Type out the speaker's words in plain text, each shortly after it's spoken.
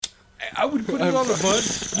I would put it on the bun.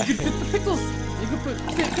 You could fit the pickles. You could put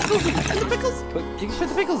pickles in the pickles. You can fit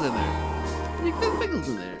the pickles in there. You can fit the pickles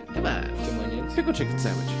in there. Come on. Some onions. Pickle chicken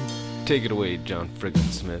sandwich. Take it away, John friggin'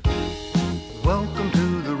 Smith. Welcome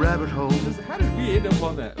to the rabbit hole, How did we end up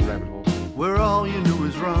on that rabbit hole? where all you knew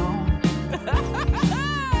is wrong.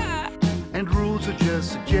 And rules are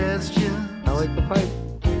just suggestions, I like the pipe.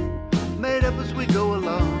 made up as we go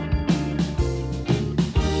along.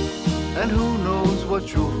 And who knows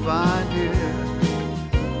what you'll find here.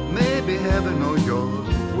 Maybe heaven or your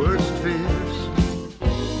worst fears.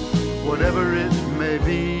 Whatever it may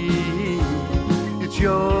be, it's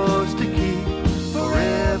yours to keep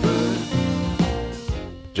forever.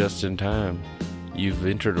 Just in time. You've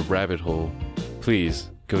entered a rabbit hole. Please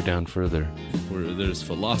go down further. Where there's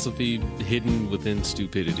philosophy hidden within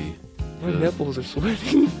stupidity. My nipples are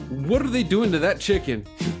sweating. What are they doing to that chicken?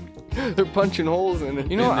 They're punching holes in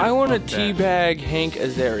it. You know what? Man, I want to fuck that. teabag Hank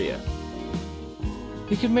Azaria.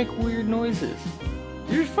 He could make weird noises.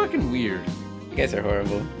 You're fucking weird. You guys are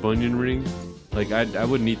horrible. Bunyan rings? Like, I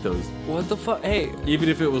wouldn't eat those. What the fuck? Hey, Even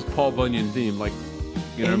if it was Paul Bunyan themed, like,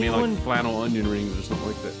 you know what I mean? Anyone- Like flannel onion rings or something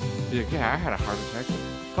like that. You're like, yeah, I had a heart attack.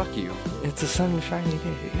 Fuck you. it's a sunshiny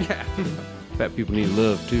day. Yeah. Fat people need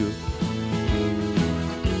love, too.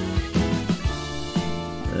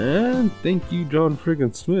 And thank you, John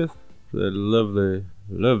friggin' Smith, for that lovely,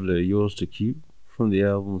 lovely Yours to Keep from the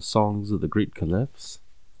album Songs of the Great Collapse.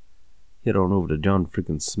 Head on over to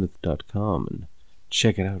johnfrickinsmith.com and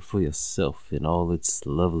check it out for yourself in all its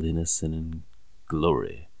loveliness and in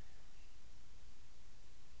glory.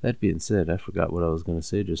 That being said, I forgot what I was going to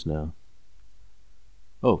say just now.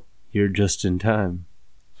 Oh, you're just in time.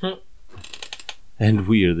 And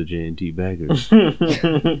we are the J&T Baggers.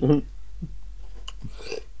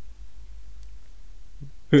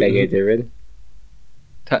 Take it, David.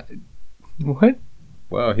 What?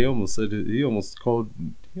 Wow, he almost said it. He almost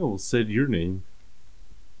said your name.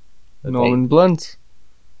 Norman Blunts.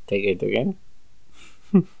 Take it again.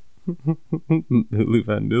 Lou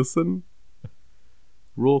Van Nielsen.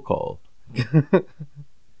 Roll call. Take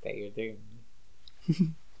it again.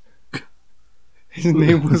 His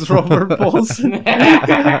name was Robert Paulson.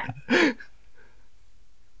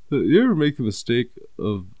 You ever make the mistake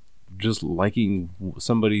of just liking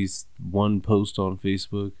somebody's one post on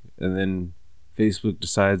Facebook, and then Facebook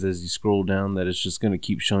decides as you scroll down that it's just going to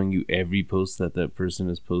keep showing you every post that person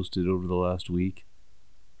has posted over the last week?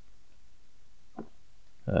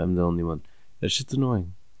 I'm the only one. That shit's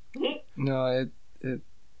annoying. No,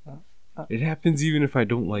 It happens even if I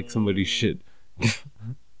don't like somebody's shit.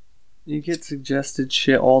 you get suggested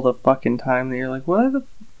shit all the fucking time that you're like, what the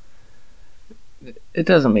it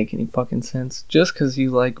doesn't make any fucking sense. Just because you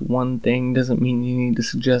like one thing doesn't mean you need to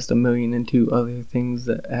suggest 1,000,002 other things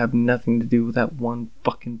that have nothing to do with that one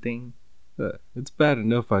fucking thing. It's bad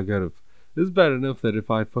enough it's bad enough that if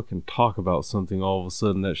I fucking talk about something, all of a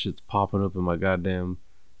sudden that shit's popping up in my goddamn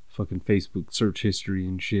fucking Facebook search history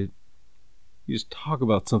and shit. You just talk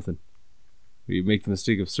about something. Or you make the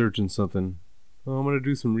mistake of searching something. Oh, I'm gonna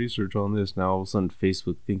do some research on this. Now all of a sudden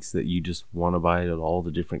Facebook thinks that you just want to buy all the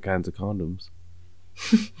different kinds of condoms.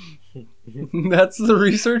 That's the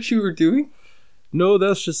research you were doing? No,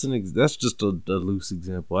 that's just a loose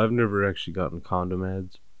example. I've never actually gotten condom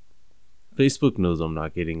ads. Facebook knows I'm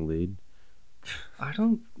not getting laid. I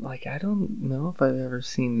don't know if I've ever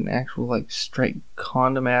seen an actual like straight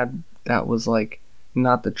condom ad that was like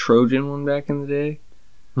not the Trojan one back in the day.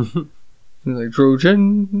 Like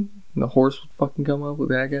Trojan, the horse would fucking come up with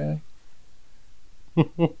that guy.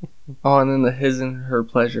 Oh, and then the his and her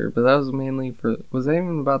pleasure, but that was mainly for. Was that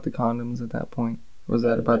even about the condoms at that point? Or was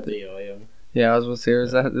that about the? oil? Yeah, I was gonna say, or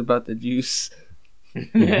is that about the juice?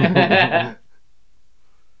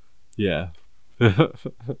 Yeah. I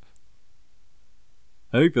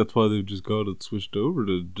think that's why they've just got it switched over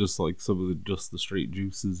to just like some of the straight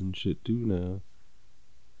juices and shit too now.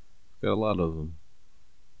 Got a lot of them.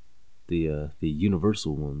 The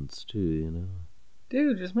universal ones too, you know.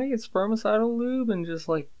 Dude, just make it spermicidal lube and just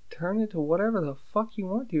like turn it to whatever the fuck you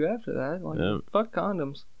want to after that. Like, Yeah. fuck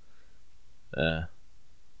condoms.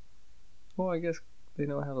 Well, I guess they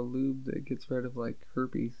don't have a lube that gets rid of like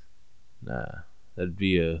herpes. Nah. That'd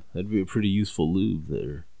be a pretty useful lube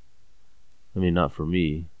there. I mean, not for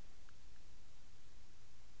me.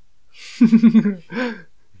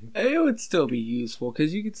 It would still be useful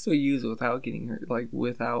because you could still use it without getting hurt, like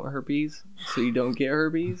without herpes, so you don't get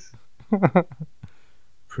herpes.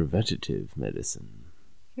 Preventative medicine.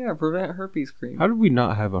 Yeah, prevent herpes cream. How did we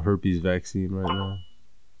not have a herpes vaccine right now?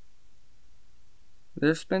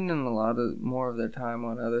 They're spending a lot more of their time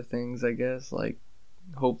on other things, I guess, like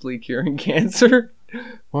hopefully curing cancer.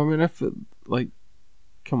 Well, I mean, I feel like,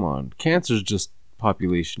 come on, cancer's just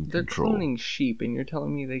population They're control. cloning sheep, and you're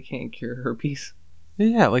telling me they can't cure herpes?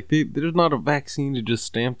 Yeah, like there's not a vaccine to just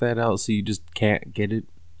stamp that out, so you just can't get it.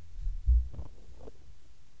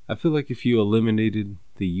 I feel like if you eliminated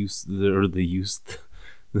the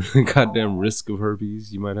goddamn risk of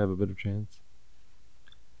herpes, you might have a better chance.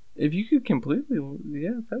 If you could completely,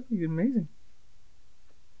 yeah, that'd be amazing.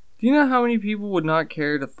 Do you know how many people would not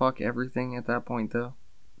care to fuck everything at that point, though?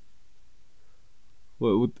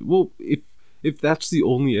 Well, if that's the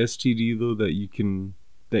only STD though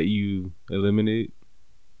that you eliminate,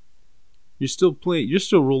 you're still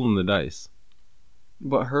rolling the dice.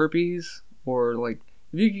 But herpes, or like,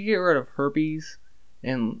 if you could get rid of herpes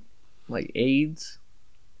and like AIDS.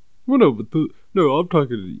 Well, no, I'm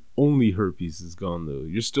talking only herpes is gone though.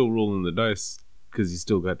 You're still rolling the dice because you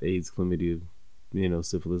still got AIDS, chlamydia,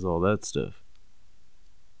 syphilis, all that stuff.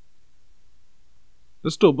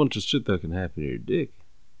 There's still a bunch of shit that can happen to your dick.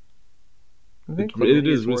 I think It chlamydia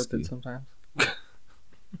is worth risky. it sometimes.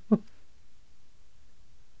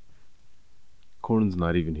 Corn's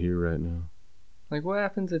not even here right now. Like, what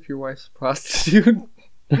happens if your wife's a prostitute?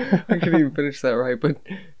 I couldn't even finish that right, but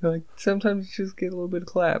like sometimes you just get a little bit of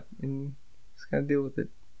clap and you just gotta deal with it.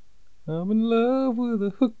 I'm in love with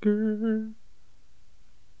a hooker.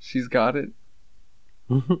 She's got it.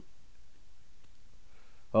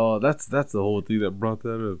 Oh, that's the whole thing that brought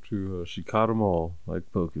that up too. She caught them all like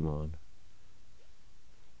Pokemon.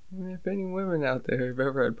 I mean, if any women out there have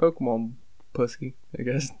ever had Pokemon pussy, I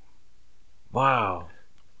guess Wow,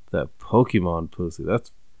 that Pokemon pussy.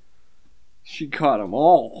 That's she caught them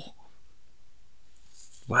all.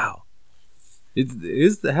 wow.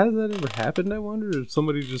 Has that ever happened? I wonder if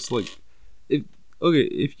somebody just like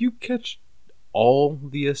if you catch all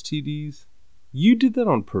the STDs, you did that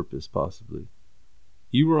on purpose, possibly.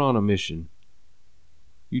 You were on a mission.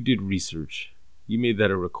 You did research. You made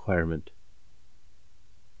that a requirement.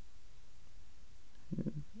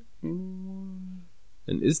 And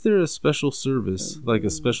is there a special service, like a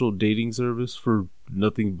special dating service for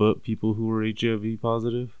nothing but people who are HIV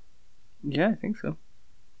positive? Yeah, I think so.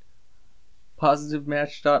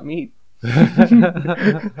 Positivematch.meet.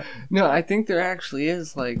 No, I think there actually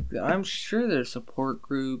is, like, I'm sure there's support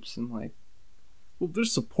groups and like Well,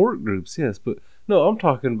 there's support groups, yes, but no, I'm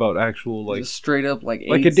talking about actual like just straight up like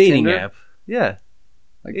a AIDS dating Tinder? app. Yeah,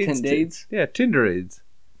 Like AIDS Tindaids. Yeah, Tinder AIDS.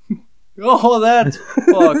 Oh, that's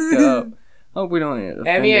fucked up. Hope we don't offend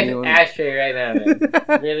Hand me an anyone. ashtray right now,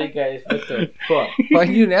 man. Really, guys? What the fuck? Like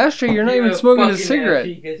you an ashtray, you're not even smoking a cigarette.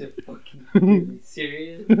 You guys are fucking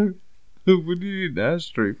serious? What do you need an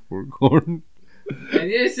ashtray for, Corn? I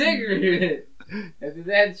need a cigarette. After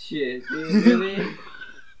that shit, dude, really?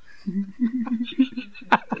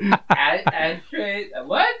 Ashtray?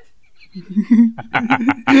 What?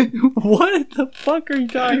 What the fuck are you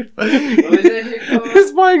talking about? What was that shit called?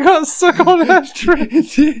 His mind got stuck on ashtray.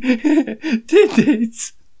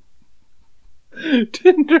 Tindaids.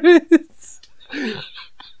 Tinder AIDS.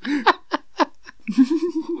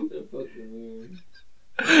 So fucking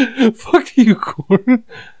weird. Fuck you, Corn.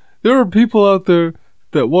 There are people out there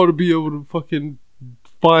that want to be able to fucking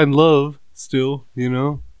find love still,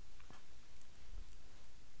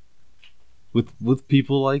 With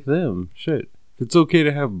people like them. Shit. It's okay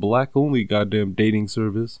to have black only goddamn dating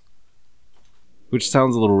service. Which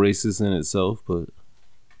sounds a little racist in itself, but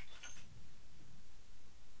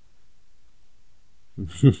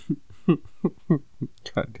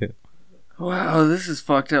goddamn. Wow, this is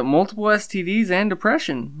fucked up. Multiple STDs and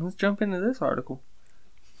depression. Let's jump into this article.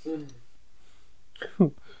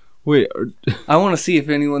 Wait, I want to see if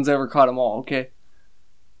anyone's ever caught them all, okay?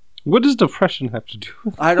 what does depression have to do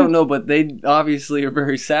with I don't know, but they obviously are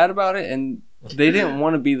very sad about it, and they didn't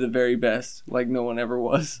want to be the very best, like no one ever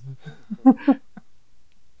was.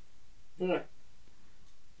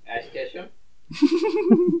 Ash Ketchum?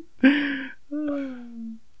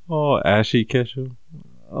 Oh, Ashy Ketchum?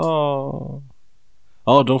 Oh,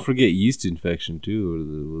 don't forget yeast infection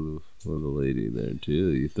too with the lady there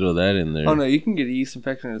too. You throw that in there. Oh no, you can get a yeast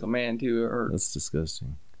infection as a man too. It hurts. That's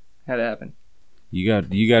disgusting. Had it happen. You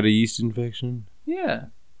got a yeast infection? Yeah,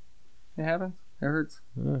 it happens. It hurts.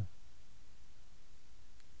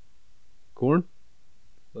 Corn?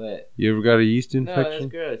 What? You ever got a yeast No, that's infection?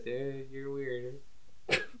 gross, dude. You're weird.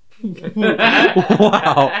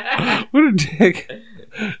 Wow. What a dick.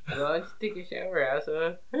 Well, let's take a shower,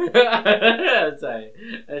 asshole. I'm sorry.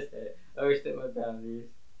 I overstepped my boundaries.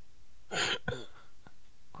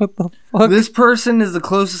 What the fuck? This person is the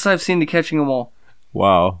closest I've seen to catching them all.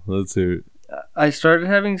 Wow, let's hear it. I started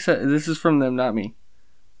having sex. This is from them, not me.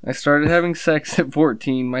 I started having sex at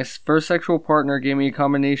 14. My first sexual partner gave me a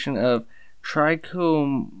combination of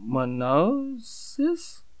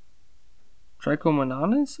trichomoniasis?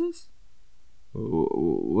 Trichomoniasis?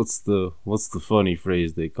 What's the funny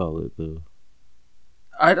phrase they call it though?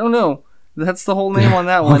 I don't know. That's the whole name on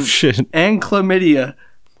that Oh one. shit! And chlamydia.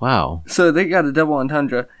 Wow. So they got a double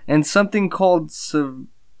entendre. And something called cervicious?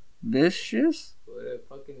 What a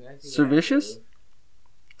fucking nasty Cervicious? guy,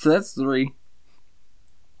 So that's 3.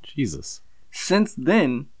 Jesus. Since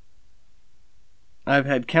then, I've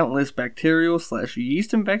had countless bacterial /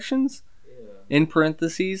 yeast infections, bro. Yeah. in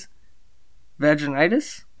parentheses,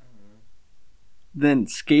 vaginitis, then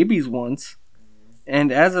scabies once,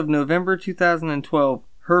 and as of November 2012,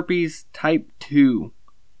 herpes type 2.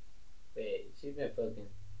 Wait, she's been fucking.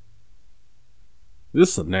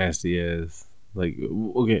 This is a nasty ass. Like,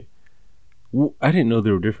 okay. I didn't know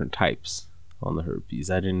there were different types on the herpes.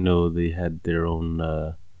 I didn't know they had their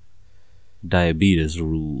own diabetes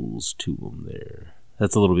rules to them there.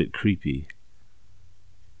 That's a little bit creepy.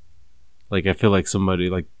 Like, I feel like somebody,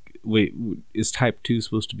 like, wait, is type 2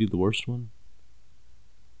 supposed to be the worst one?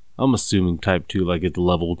 I'm assuming type 2, like, it's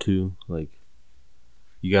level 2. Like,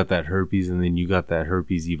 you got that herpes and then you got that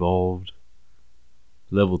herpes evolved.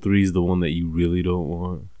 Level 3 is the one that you really don't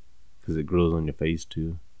want because it grows on your face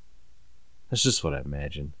too. That's just what I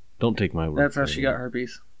imagine. Don't take my word. That's how for she it. got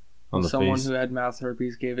herpes. On the Someone face, who had mouth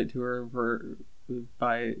herpes gave it to her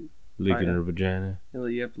by licking Fire. her vagina,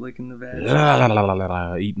 yep, licking the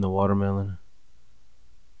vag, eating the watermelon.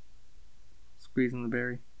 squeezing the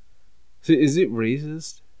berry. So is it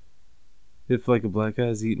racist if like a black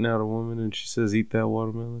guy's eating out a woman and she says eat that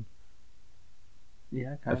watermelon?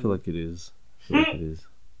 Yeah, I kind feel of. like it is. I feel like it is.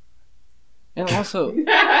 And also,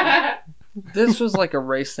 this was like a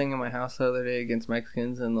race thing in my house the other day against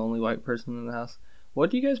Mexicans and the only white person in the house. What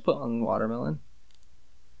do you guys put on watermelon?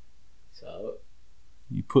 So.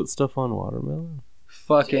 You put stuff on watermelon?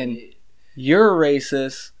 Fucking, you're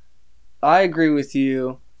racist. I agree with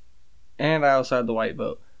you. And I also had the white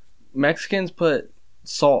vote. Mexicans put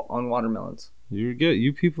salt on watermelons.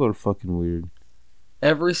 You people are fucking weird.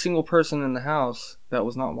 Every single person in the house that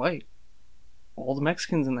was not white. All the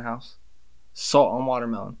Mexicans in the house. Salt on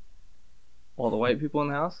watermelon. All the white people in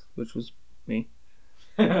the house, which was me.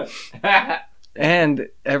 And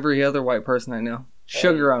every other white person I know.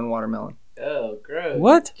 Sugar on watermelon. Oh, gross.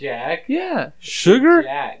 What? Jack? Yeah. Sugar?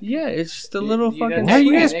 Jack. Yeah, it's just a You- little you fucking don't Why are you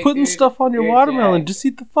sweet. guys Jack, putting dude. stuff on your You're watermelon? Jack. Just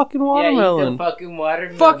eat the fucking Yeah, watermelon. eat the fucking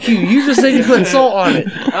watermelon. Fuck you. You just said you put salt on it.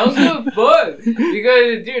 I was gonna fuck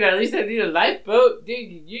because, dude, at least I need a lifeboat,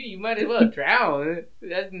 dude. You might as well drown.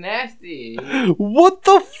 That's nasty. What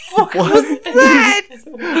the fuck was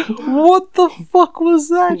that? What the fuck was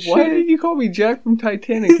that Why shit? did you call me Jack from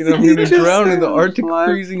Titanic and I'm You gonna just drown in the said Arctic life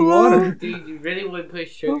freezing float. water? Dude, you really would put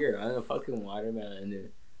sugar on a fucking watermelon,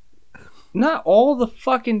 dude. Not all the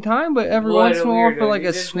fucking time, but every What once in a while weirdo, for like dude.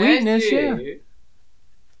 a That's sweetness, nasty. yeah.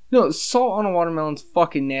 No, salt on a watermelon's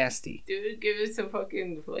fucking nasty. Dude, give it some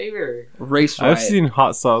fucking flavor. Race riot. I've seen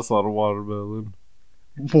hot sauce on a watermelon.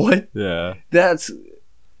 What? Yeah. That's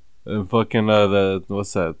And fucking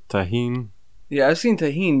what's that? Tajin? yeah. I've seen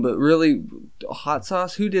tahini, but really, hot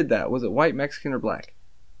sauce. Who did that? Was it white, Mexican, or black?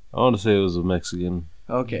 I want to say it was a Mexican.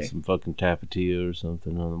 Okay. Some fucking tapatio or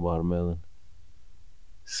something on the watermelon.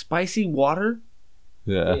 Spicy water.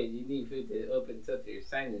 Yeah. Dude, you need food that opens up your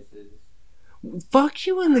sinuses. Fuck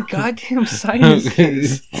you in the goddamn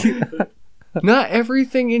sinuses. Not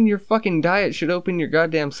everything in your fucking diet should open your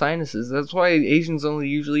goddamn sinuses. That's why Asians only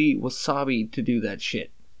usually eat wasabi to do that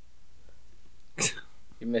shit.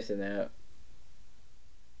 You're missing out.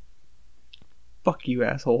 Fuck you,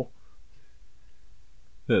 asshole.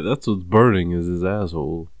 Yeah, that's what's burning is his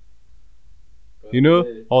asshole. You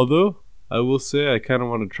know, although I will say I kind of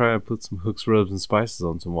want to try and put some hooks, rubs, and spices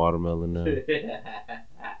on some watermelon now.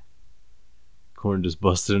 Corn just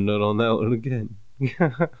busted a nut on that one again.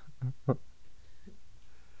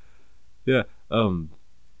 Yeah.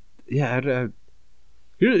 Yeah.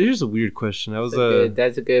 Here's a weird question. I was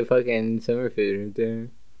That's a good fucking summer food right there.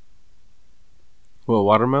 Well,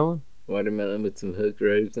 watermelon. Watermelon with some hook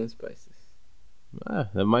ribs and spices.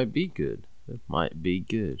 That might be good. That might be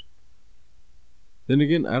good. Then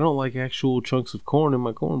again, I don't like actual chunks of corn in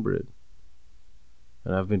my cornbread,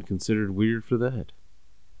 and I've been considered weird for that.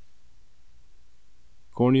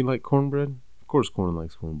 Corn, you like cornbread? Of course, corn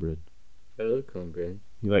likes cornbread. I love cornbread.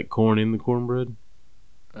 You like corn in the cornbread?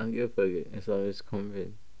 I don't give a fuck it as long as it's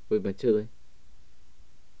cornbread with my chili.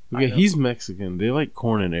 Okay, know. he's Mexican. They like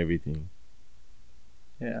corn in everything.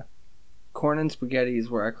 Yeah. Corn and spaghetti is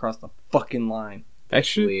where I cross the fucking line.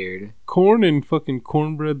 Actually, Weird. corn and fucking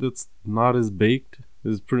cornbread that's not as baked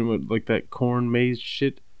It's pretty much like that corn maize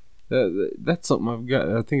shit. That's something I've got.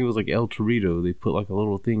 I think it was like El Torito. They put like a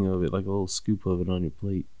little thing of it, like a little scoop of it on your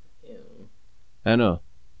plate. Ew. I know.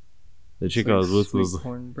 The chick I was with was.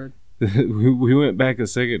 cornbread. we went back a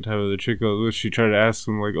second time. The chick I was with, she tried to ask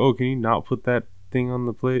them like, "Oh, can you not put that thing on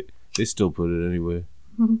the plate?" They still put it anyway.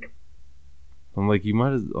 I'm like, you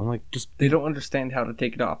might as. I'm like, just. They don't understand how to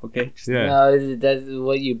take it off. Okay. Just, Yeah. No, that's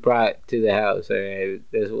what you brought to the house. Right?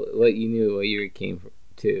 That's what you knew. What you came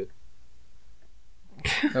to.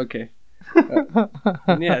 Okay.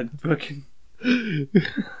 Yeah. Fucking.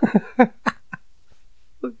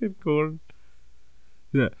 Fucking corn.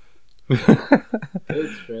 Yeah. It's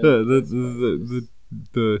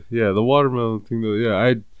the watermelon thing though.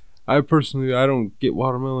 Yeah, I personally I don't get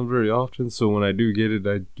watermelon very often, so when I do get it,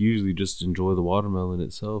 I usually just enjoy the watermelon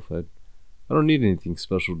itself. I don't need anything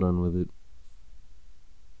special done with it.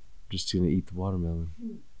 Just gonna eat the watermelon.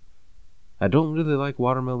 I don't really like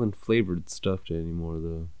watermelon flavored stuff anymore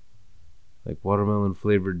though. Like watermelon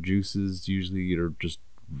flavored juices usually are just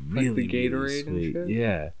really Like the Gatorade really and sweet. shit?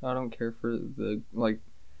 Yeah. I don't care for the like.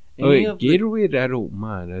 Oh wait, of the- Gatorade I don't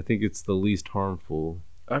mind. I think it's the least harmful.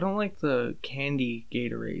 I don't like the candy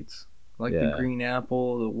Gatorades. Like the Yeah. green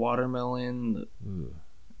apple, the watermelon. The Ugh.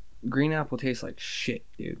 green apple tastes like shit,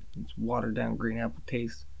 dude. It's watered down green apple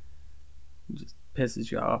taste. It just pisses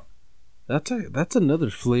you off. That's another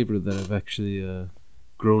flavor that I've actually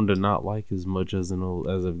grown to not like as much as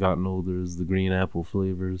as I've gotten older is the green apple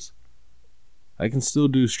flavors. I can still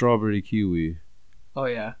do strawberry kiwi, Oh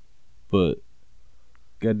yeah. but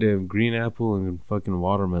goddamn green apple and fucking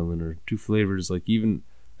watermelon are two flavors. Like even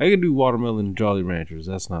I can do watermelon and Jolly Ranchers.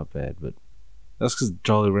 That's not bad, but that's because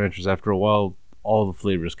Jolly Ranchers after a while all the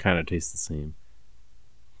flavors kind of taste the same.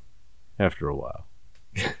 After a while.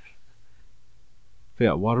 But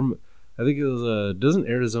yeah, I think it was doesn't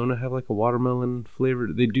Arizona have like a watermelon flavor?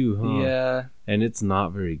 They do, huh? Yeah. And it's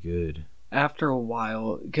not very good. After a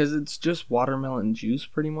while, because it's just watermelon juice,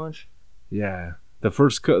 pretty much. Yeah. The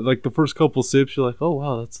first couple sips, you're like, oh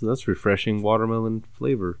wow, that's refreshing watermelon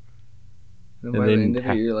flavor. And And by the then end of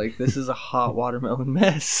it, you're like, this is a hot watermelon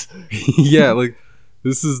mess. Yeah, like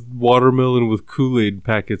this is watermelon with Kool-Aid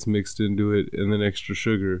packets mixed into it, and then extra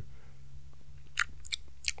sugar.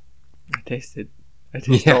 I tasted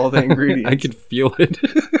all the ingredients. I could feel it.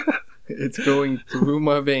 It's going through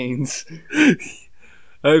my veins.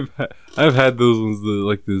 I've had those ones,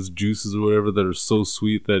 like those juices or whatever that are so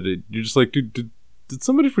sweet that you're just like, dude, did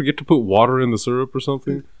somebody forget to put water in the syrup or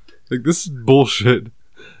something? Like this is bullshit.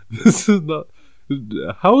 This is not.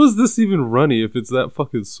 How is this even runny if it's that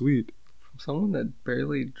fucking sweet? Someone that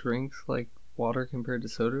barely drinks like water compared to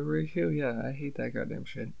soda ratio, yeah, I hate that goddamn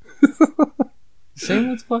shit. Same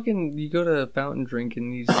with fucking, you go to a fountain drink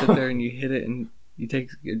and you sit there and you hit it and you take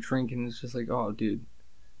a drink and it's just like, oh dude,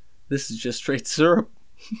 this is just straight syrup.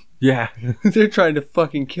 Yeah. They're trying to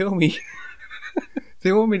fucking kill me.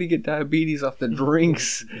 They want me to get diabetes off the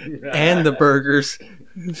drinks and the burgers.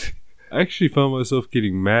 I actually found myself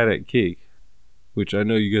getting mad at cake, which I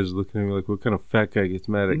know you guys are looking at me like, what kind of fat guy gets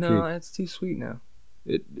mad at No, cake? it's too sweet now.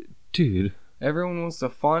 Dude, Everyone wants to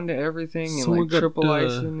fondant everything and Someone like got, triple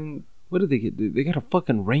icing and what did they get? They got a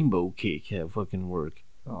fucking rainbow cake at fucking work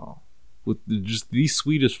oh. with just the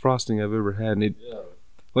sweetest frosting I've ever had. And it,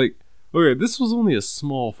 like, okay, this was only a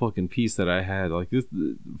small fucking piece that I had. Like this,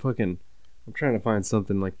 fucking. I'm trying to find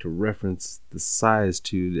something like to reference the size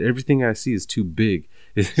to. Everything I see is too big.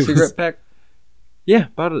 Cigarette pack? Yeah,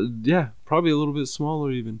 probably a little bit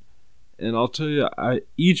smaller even. And I'll tell you,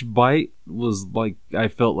 each bite was like I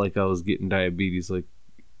felt like I was getting diabetes. Like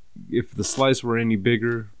if the slice were any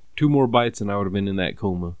bigger, 2 more bites and I would have been in that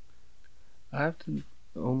coma. I have to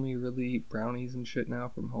only really eat brownies and shit now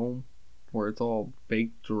from home, where it's all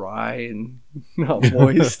baked dry and not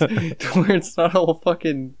moist, to where it's not all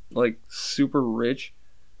fucking like super rich.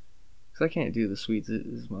 Cause I can't do the sweets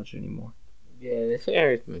as much anymore. Yeah, this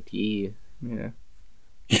hurts my teeth. Yeah.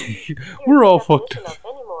 We're all fucked up.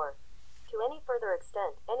 Anymore. To any further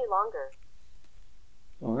extent, any longer.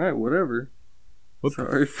 All right, whatever. What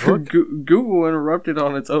Sorry the for fuck? Google interrupted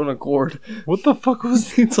on its own accord. What the fuck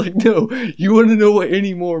was It's like, no, you want to know what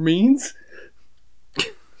anymore means?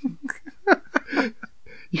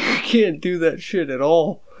 You can't do that shit at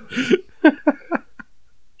all.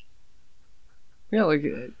 Yeah, like,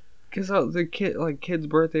 cause the kids'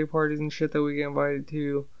 birthday parties and shit that we get invited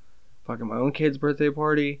to, fucking my own kid's birthday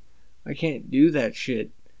party, I can't do that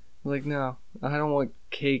shit. Like, no, I don't want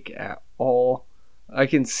cake at all. I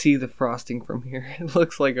can see the frosting from here. It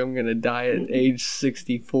looks like I'm gonna die at age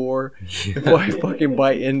 64 if I fucking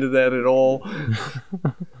bite into that at all.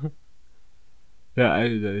 Yeah,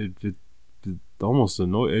 almost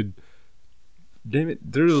annoyed. Damn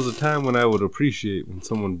it, there was a time when I would appreciate when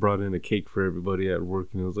someone brought in a cake for everybody at work,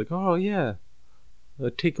 and it was like, oh yeah,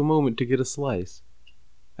 take a moment to get a slice.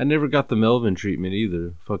 I never got the Melvin treatment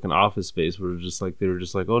either. Fucking Office Space, where they were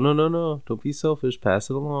just like, oh no, don't be selfish, pass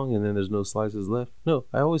it along, and then there's no slices left. No,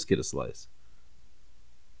 I always get a slice.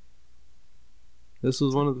 This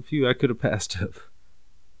was one of the few I could have passed up.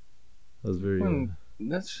 I was very.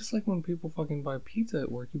 That's just like when people fucking buy pizza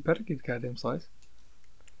at work. You better get a goddamn slice.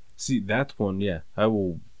 See, that's one. Yeah,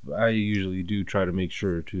 I usually do try to make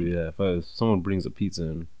sure to. Yeah, if someone brings a pizza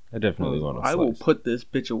in, I definitely want a slice. I will put this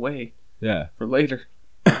bitch away. Yeah. For later.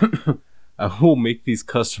 I will make these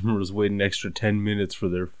customers wait an extra 10 minutes for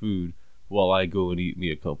their food while I go and eat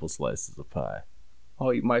me a couple slices of pie.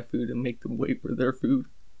 I'll eat my food and make them wait for their food.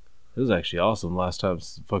 It was actually awesome. Last time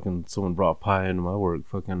fucking someone brought pie into my work.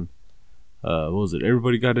 Fucking, what was it?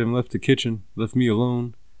 Everybody got in, left the kitchen, left me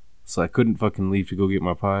alone. So I couldn't fucking leave to go get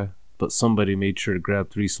my pie. But somebody made sure to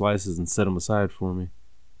grab 3 slices and set them aside for me.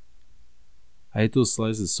 I ate those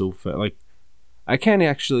slices so fast. Like, I can't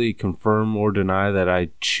actually confirm or deny that I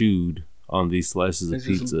chewed on these slices of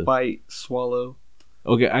pizza. Just bite, swallow.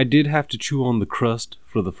 Okay, I did have to chew on the crust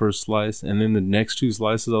for the first slice, and then the next 2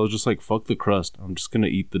 slices, I was just like, fuck the crust. I'm just gonna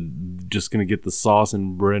get the sauce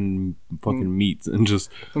and bread and fucking meats and just...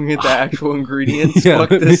 I'm gonna get the actual ingredients. Fuck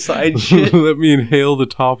this side shit. Let me inhale the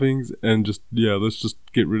toppings and just, let's just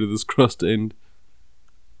get rid of this crust end.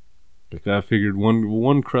 Like, I figured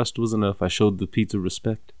one crust was enough. I showed the pizza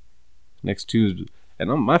respect. Next 2,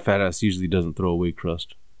 and my fat ass usually doesn't throw away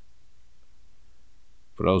crust.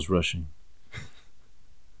 But I was rushing.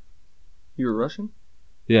 You were rushing?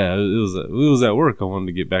 Yeah, it was at work. I wanted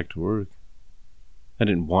to get back to work. I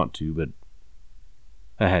didn't want to, but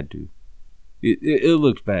I had to. It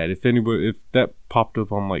looked bad. If that popped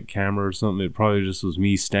up on like camera or something, it probably just was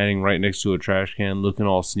me standing right next to a trash can, looking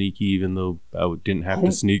all sneaky, even though I didn't have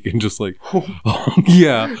to sneak, and just like, oh,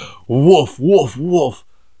 yeah, woof, woof, woof.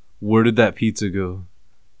 Where did that pizza go?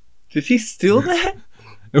 Did he steal that?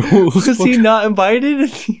 Was he not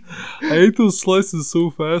invited? I ate those slices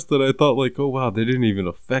so fast that I thought like, oh wow, they didn't even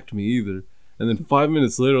affect me either. And then 5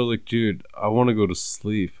 minutes later, I was like, dude, I want to go to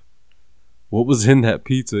sleep. What was in that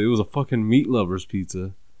pizza? It was a fucking meat lover's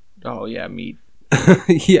pizza. Oh yeah, meat.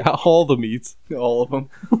 Yeah, all the meats. All of them.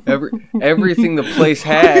 Everything the place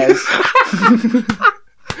has.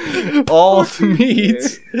 All the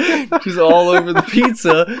meats. Just all over the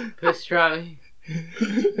pizza. Pastrami.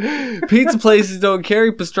 Pizza places don't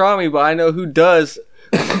carry pastrami, but I know who does.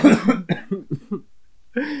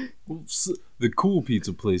 The cool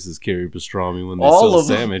pizza places carry pastrami when they all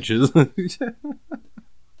sell sandwiches.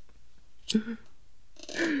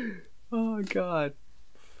 Oh god.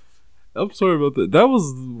 I'm sorry about that. That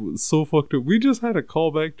was so fucked up. We just had a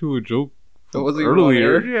callback to a joke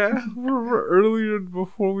earlier. Yeah, earlier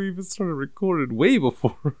before we even started recording. Way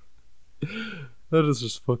before. That is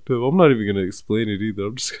just fucked up. I'm not even gonna explain it either.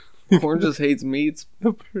 I'm just. Corn just hates meats.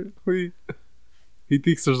 Apparently, he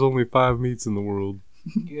thinks there's only 5 meats in the world.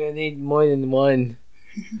 You're gonna need more than one.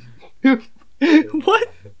 What?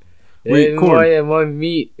 Wait, There's more than one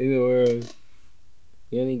meat in the world.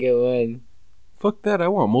 You only get one. Fuck that! I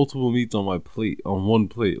want multiple meats on my plate, on one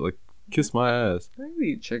plate. Like, kiss my ass. I could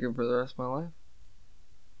eat chicken for the rest of my life.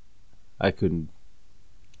 I couldn't.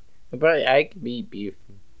 I could eat beef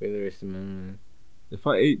for the rest of my life. If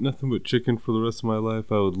I ate nothing but chicken for the rest of my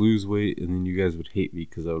life, I would lose weight, and then you guys would hate me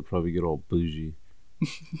because I would probably get all bougie.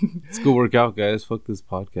 Let's go work out, guys. Fuck this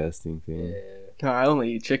podcasting thing. No, I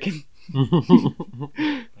only eat chicken. How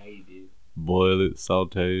you do? Boil it,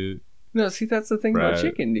 saute it. No, see, that's the thing Right. about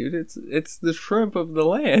chicken, dude. It's the shrimp of the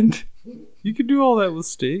land. You could do all that with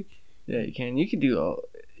steak. Yeah, you can. You could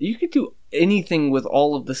do anything with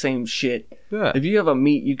all of the same shit. Yeah. If you have a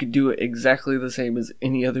meat, you could do it exactly the same as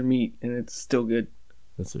any other meat, and it's still good.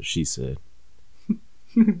 That's what she said.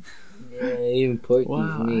 Yeah, even pork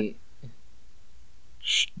Wow. is meat.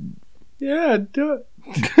 Yeah, do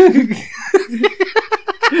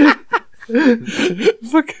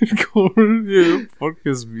Fucking corn. Yeah, fuck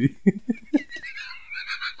is me.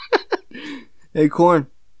 Hey, Corn.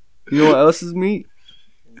 You know what else is meat?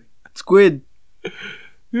 Squid.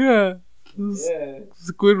 Yeah. Yeah.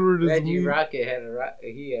 Squidward is Reggie meat. Rocket had a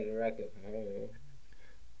rocket for her.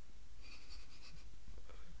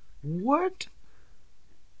 What?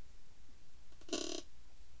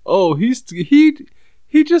 Oh, he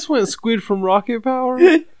just went squid from Rocket Power?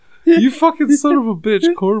 You fucking son of a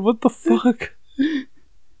bitch, Cord. What the fuck?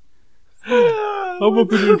 I'm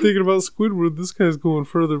up in here thinking about Squidward. This guy's going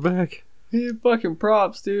further back. Yeah, fucking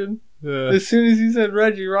props, dude. As soon as he said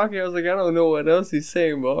Reggie Rocket, I was like, I don't know what else he's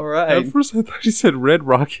saying, but alright. At first I thought he said Red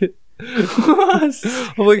Rocket. I'm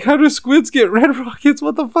like, how do squids get red rockets?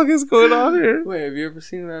 What the fuck is going on here? Wait, have you ever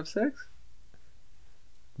seen them have sex?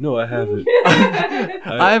 No, I haven't.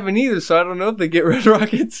 I haven't either, so I don't know if they get red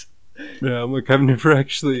rockets. Yeah, I'm like, I've never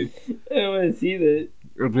actually... I don't want to see that.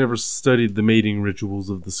 I've never studied the mating rituals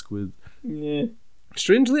of the squid. Yeah.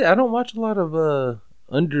 Strangely, I don't watch a lot of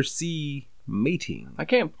undersea mating. I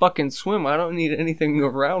can't fucking swim. I don't need anything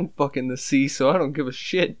around fucking the sea, so I don't give a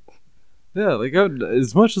shit. Yeah, like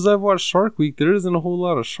as much as I've watched Shark Week, there isn't a whole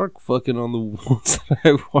lot of shark fucking on the ones that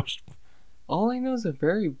I've watched. All I know is they're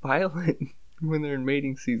very violent when they're in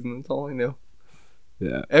mating season. That's all I know.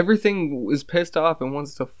 Yeah. Everything is pissed off and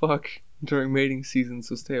wants to fuck during mating season,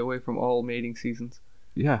 so stay away from all mating seasons.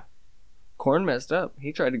 Yeah. Korn messed up.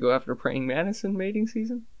 He tried to go after praying mantis in mating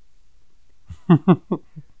season.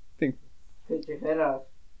 Take your head off.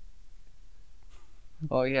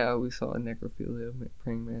 Oh yeah, we saw a necrophilia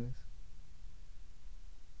praying mantis.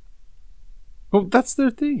 Well, that's their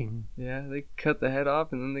thing. Yeah, they cut the head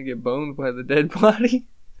off and then they get boned by the dead body.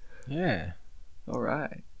 Yeah.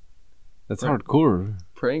 Alright. That's Right. hardcore.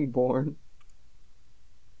 Praying born.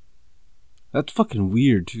 That's fucking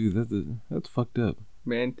weird, too. That's fucked up.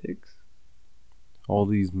 Mantics. All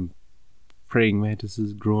these praying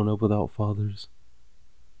mantises growing up without fathers.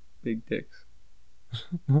 Big dicks.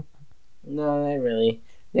 No, not really.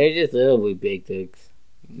 They're just little with big dicks.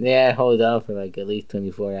 Yeah, hold on for like at least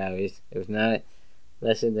 24 hours. If not,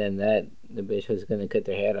 lesser than that, the bitch was gonna cut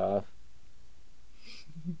their head off.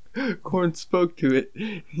 Korn spoke to it.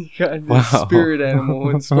 He got his Wow. spirit animal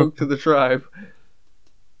and spoke to the tribe.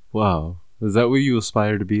 Wow. Is that what you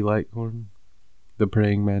aspire to be like, Gordon? The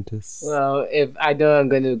praying mantis? Well, if I know I'm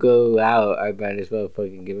gonna go out, I might as well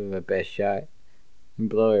fucking give it my best shot and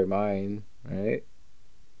blow her mind, right?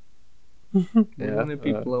 Wouldn't it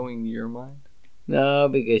be uh, blowing your mind? No,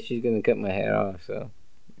 because she's gonna cut my head off, so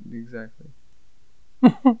Exactly.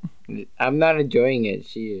 I'm not enjoying it.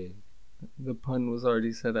 She is. The pun was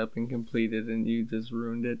already set up and completed and you just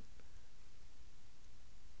ruined it.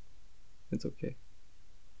 It's okay.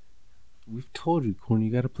 We've told you, Corn,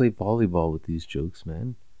 you gotta play volleyball with these jokes,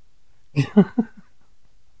 man.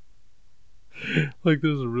 Like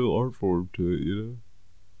there's a real art form to it, you know?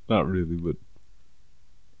 Not really, but...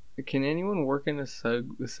 Can anyone work in a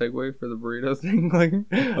segue for the burrito thing? Like,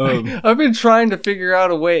 Um, I've been trying to figure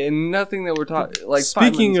out a way, and nothing that we're talking like.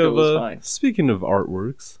 5 minutes ago was fine. Speaking of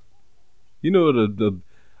artworks, you know what?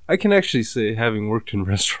 I can actually say, having worked in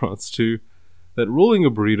restaurants too, that rolling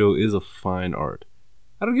a burrito is a fine art.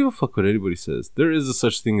 I don't give a fuck what anybody says. There is a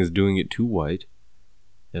such thing as doing it too white,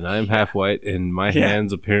 and I am half white, and my Yeah.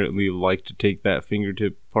 hands apparently like to take that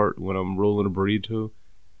fingertip part when I'm rolling a burrito.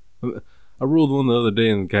 I rolled one the other day,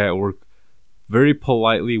 and the guy at work very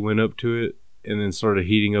politely went up to it and then started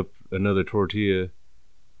heating up another tortilla.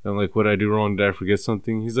 I'm like, what did I do wrong? Did I forget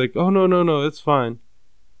something? He's like, oh, no, it's fine.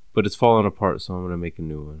 But it's falling apart, so I'm going to make a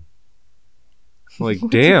new one. I'm like,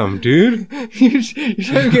 damn, dude.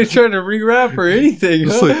 You're not even trying to rewrap or anything.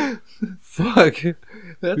 It's Huh? like, fuck.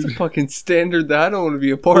 That's a fucking standard that I don't want to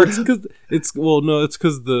be a part It's of. because it's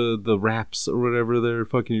because the wraps or whatever, they're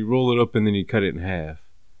fucking, you roll it up and then you cut it in half.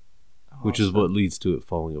 Which is what leads to it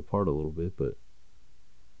falling apart a little bit, but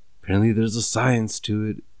apparently there's a science to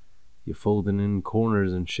it. You're folding in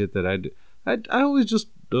corners and shit that I always just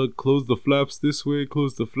close the flaps this way,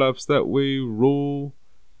 close the flaps that way, roll,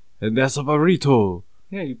 and that's a burrito.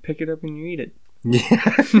 Yeah, you pick it up and you eat it.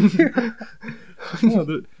 Yeah.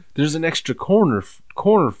 No, there's an extra corner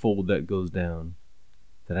fold that goes down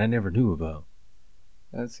that I never knew about.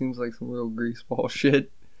 That seems like some real greaseball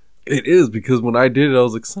shit. It is, because when I did it, I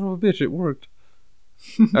was like, son of a bitch, it worked.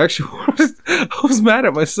 Actually, I was mad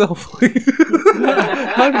at myself. How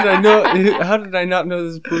did I know? How did I not know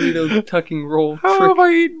this burrito tucking roll How trick? have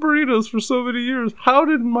I eaten burritos for so many years? How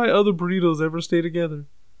did my other burritos ever stay together?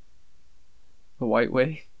 The white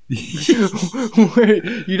way. Where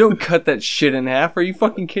you don't cut that shit in half. Are you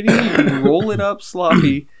fucking kidding me? You roll it up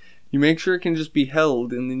sloppy. You make sure it can just be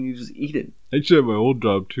held, and then you just eat it. Actually, at my old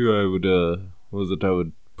job too, I would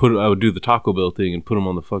I would do the Taco Bell thing and put them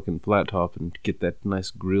on the fucking flat top and get that nice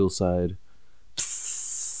grill side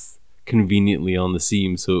conveniently on the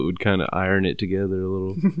seam, so it would kind of iron it together a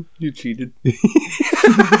little. You cheated.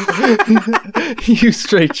 You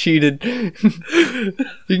straight cheated.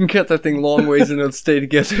 You can cut that thing long ways and it'll stay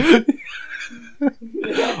together.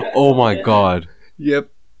 Oh my god, Yep.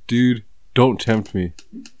 dude, don't tempt me,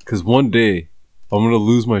 because one day I'm gonna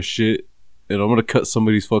lose my shit and I'm gonna cut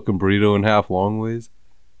somebody's fucking burrito in half long ways.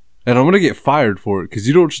 And I'm gonna get fired for it because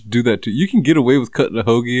you don't just do that to. You can get away with cutting a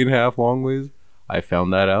hoagie in half long ways. I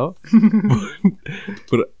found that out.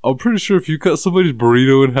 but I'm pretty sure if you cut somebody's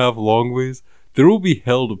burrito in half long ways, there will be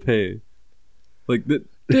hell to pay. Like that,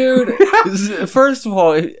 dude. First of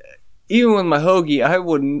all, even with my hoagie,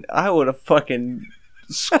 I would have fucking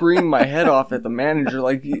screamed my head off at the manager.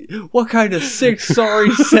 Like, what kind of sick,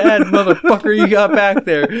 sorry, sad motherfucker you got back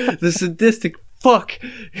there? The sadistic fuck.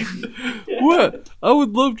 What? I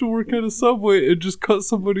would love to work at a Subway and just cut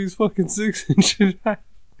somebody's fucking 6-inch in half.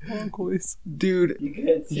 Long ways. Dude, You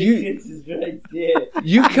got 6 inches right there.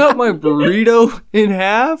 you cut my burrito in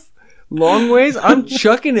half long ways? I'm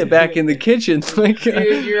chucking it back in the kitchen. Like,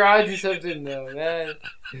 Dude, you're onto something though,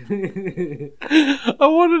 man. I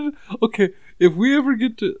wanted. Okay, if we ever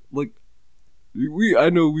get to like, I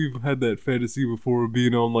know we've had that fantasy before of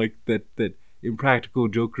being on like that Impractical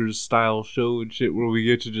Jokers style show and shit where we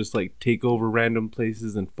get to just like take over random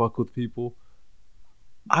places and fuck with people.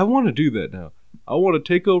 I want to do that now. I want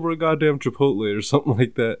to take over a goddamn Chipotle or something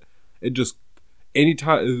like that and just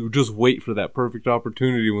anytime just wait for that perfect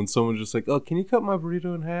opportunity when someone's just like, oh, can you cut my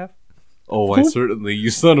burrito in half? Oh, I certainly, you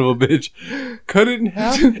son of a bitch. Cut it in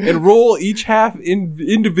half and roll each half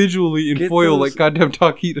individually in foil like goddamn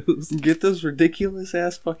taquitos. Get those ridiculous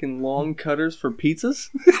ass fucking long cutters for pizzas.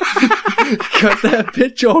 Cut that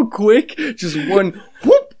bitch all quick. Just one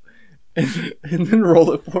whoop. And then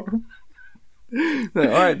roll it for them.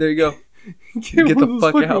 Alright, there you go. Get the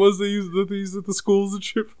fuck out. Ones they use at the schools and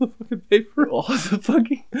shit for the fucking paper. Oh, the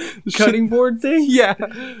fucking cutting board thing? Yeah.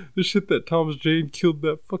 The shit that Thomas Jane killed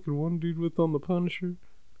that fucking one dude with on The Punisher.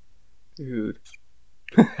 Dude.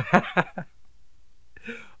 I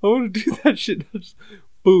want to do that shit. Just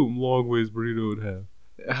boom, long ways burrito in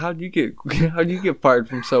half. How'd you get fired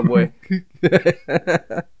from Subway?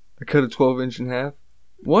 I cut a 12-inch in half.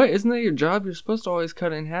 What? Isn't that your job? You're supposed to always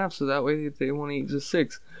cut it in half so that way if they want to eat just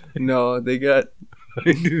 6. No, they got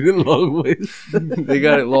I did it long ways. they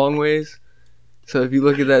got it long ways. So if you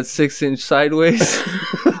look at that 6-inch sideways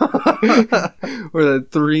or that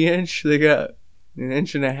 3-inch, they got 1.5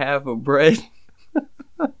 inches of bread,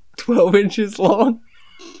 12 inches long,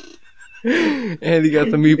 and you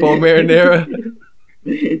got the meatball marinara.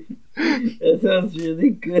 That sounds really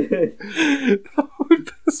good. That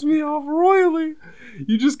would piss me off royally.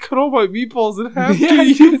 You just cut all my meatballs in half, Yeah,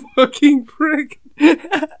 you fucking prick.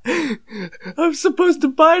 I'm supposed to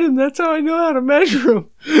bite them. That's how I know how to measure them.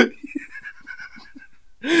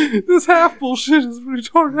 This half bullshit is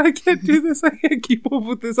retarded. I can't do this. I can't keep up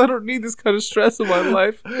with this. I don't need this kind of stress in my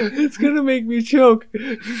life. It's gonna make me choke.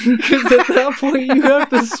 Because at that point, you have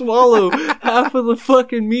to swallow half of the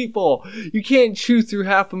fucking meatball. You can't chew through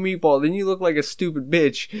half a meatball. Then you look like a stupid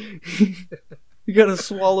bitch. You gotta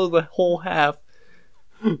swallow the whole half.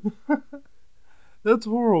 That's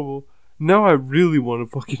horrible. Now I really want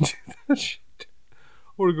to fucking do that shit.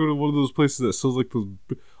 I want to go to one of those places that sells like those.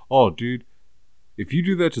 Oh, dude. If you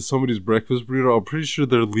do that to somebody's breakfast burrito, I'm pretty sure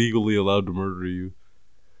they're legally allowed to murder you.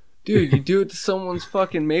 Dude, you do it to someone's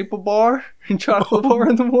fucking maple bar and chocolate bar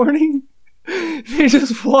in the morning? They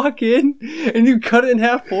just walk in and you cut it in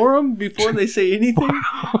half for them before they say anything?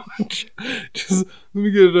 Just let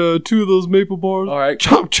me get 2 of those maple bars. Alright.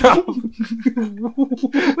 Chop, chop. What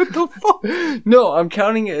the fuck? No, I'm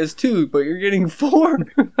counting it as 2, but you're getting 4.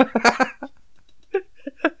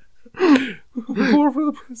 4 for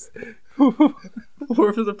the price.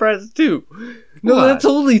 4 for the price of 2. No, What? that's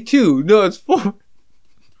only 2. No, it's 4.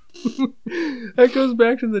 That goes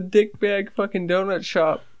back to the dick bag fucking donut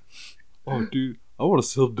shop. Oh, dude. I want to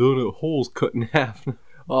sell donut holes cut in half.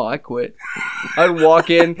 Oh, I quit. I'd walk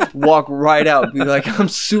in, walk right out, be like, I'm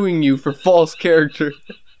suing you for false character.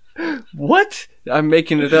 What? I'm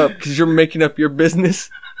making it up because you're making up your business.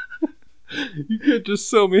 You can't just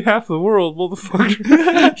sell me half the world, motherfucker.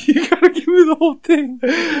 You gotta give me the whole thing.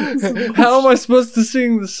 How am I supposed to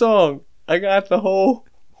sing the song? I got the whole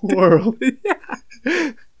world.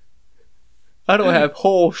 Yeah. I don't have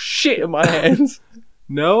whole shit in my hands.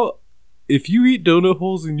 Now, if you eat donut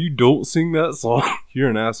holes and you don't sing that song, you're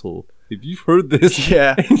an asshole. If you've heard this,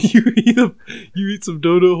 Yeah. and you eat some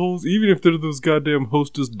donut holes, even if they're those goddamn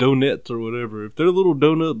Hostess donuts or whatever, if they're little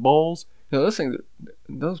donut balls, No,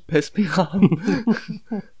 those piss me off.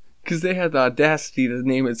 Because they had the audacity to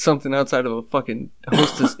name it something outside of a fucking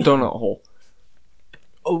Hostess donut hole.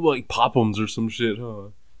 oh, like Pop-Ums or some shit, huh?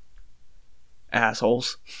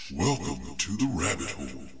 Assholes. Welcome to the rabbit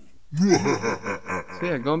hole. So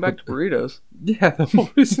yeah, going back to burritos. Yeah, the whole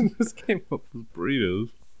reason this came up was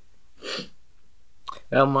burritos.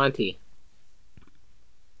 El Monte.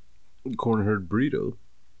 Corn herd burrito.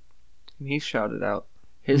 And he shouted out,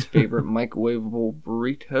 his favorite microwavable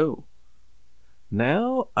burrito.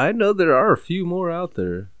 Now I know there are a few more out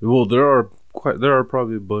there. Well, there are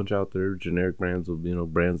probably a bunch out there, generic brands of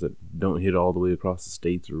brands that don't hit all the way across the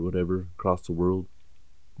states or whatever across the world.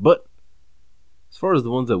 But as far as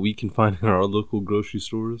the ones that we can find in our local grocery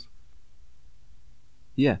stores,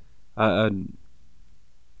 yeah, what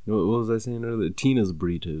was I saying earlier? Tina's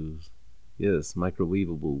burritos, yes,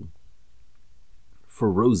 microwavable,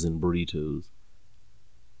 frozen burritos.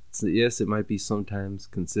 So yes, it might be sometimes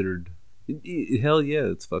considered. Hell yeah,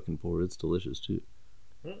 it's fucking poor. It's delicious too.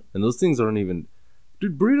 And those things aren't even...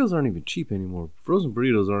 Dude, burritos aren't even cheap anymore. Frozen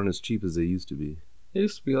burritos aren't as cheap as they used to be. It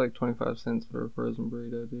used to be like 25 cents for a frozen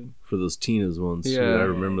burrito, dude. For those Tina's ones, Yeah. too. I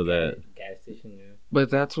remember that. Gas station, yeah.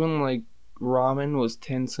 But that's when, like, ramen was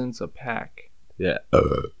 10 cents a pack. Yeah.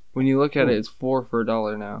 When you look at it, it's 4 for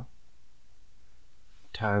 $1 now.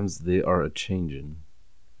 Times they are a-changin'.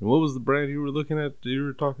 And what was the brand you were looking at? You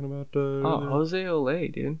were talking about? Oh, Jose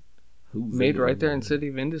Olay, dude. Who's Made it? right there in City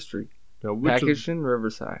of Industry. Now, Packaged in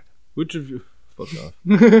Riverside. Which of you... Fuck off.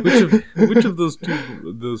 Which of those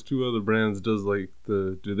two other brands does like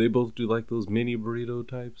the... Do they both do like those mini burrito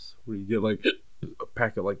types? Where you get like a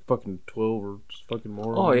pack of like fucking 12 or just fucking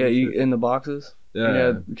more? Oh, yeah, in the boxes?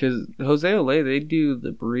 Yeah. Because Jose Olay, they do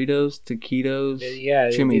the burritos, taquitos, Yeah,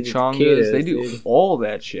 they do the chimichangas. taquitos, They do dude. all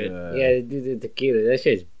that shit. Yeah. Yeah, they do the tequila. That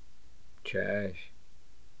shit's trash.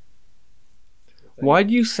 Why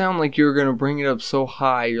do you sound like you're going to bring it up so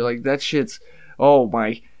high? You're like, that shit's... Oh,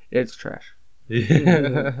 my... It's trash.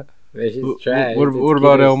 Yeah. That shit's trash. What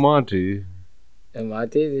about El Monte? El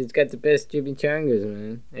Monte, it's got the best chimichangas,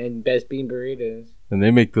 man. And best bean burritos. And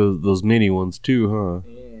they make those mini ones too, huh?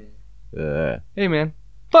 Yeah. Hey, man.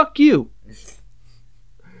 Fuck you. You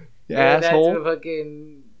Yeah, asshole. That's a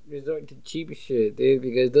fucking resort to cheap shit, dude.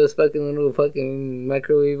 Because those fucking little fucking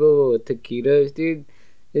microwavable taquitos, dude,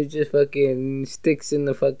 it's just fucking sticks in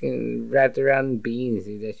the fucking wrapped around beans,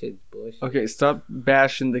 dude. That shit's bullshit. Okay, stop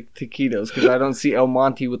bashing the taquitos, because I don't see El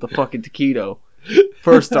Monte with the fucking taquito.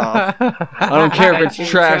 First off, I don't care if it's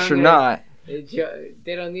trash or not.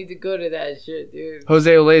 They don't need to go to that shit, dude. Jose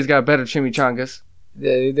Olay's got better chimichangas.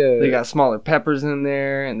 They do. They got smaller peppers in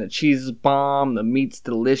there, and the cheese is bomb, the meat's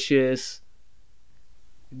delicious.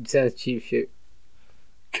 Sounds cheap shit.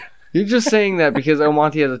 You're just saying that because El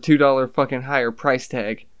Monte has a $2 fucking higher price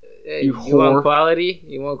tag. Hey, You you want whore. quality?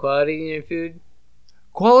 You want quality in your food?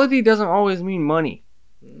 Quality doesn't always mean money.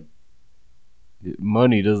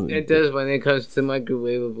 Money doesn't... It does when it comes to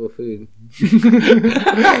microwavable food.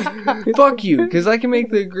 Fuck you, because I can make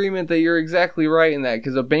the agreement that you're exactly right in that,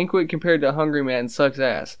 because a banquet compared to a Hungry Man sucks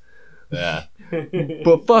ass. Yeah.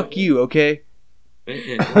 But fuck you, okay?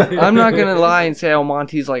 I'm not gonna lie and say El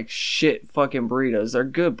Monte's like shit fucking burritos. They're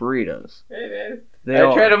good burritos. Hey, man. They I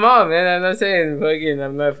are. tried them all, man. I'm not saying fucking.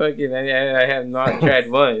 I'm not fucking. I have not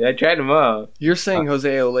tried one. I tried them all. You're saying Jose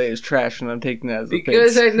Olay is trash, and I'm taking that as a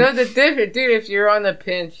Because offense. I know the difference, dude. If you're on a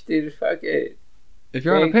pinch, dude, fuck it. If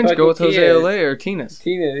you're on a Big pinch, go with fucking Jose Tia's. Olay or Tina's.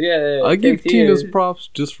 Tina, yeah. I give take Tina's props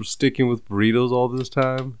just for sticking with burritos all this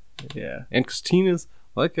time. Yeah. And because Tina's...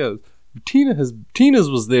 Tina's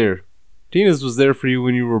was there. Tina's was there for you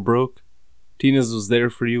when you were broke. Tina's was there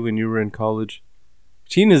for you when you were in college.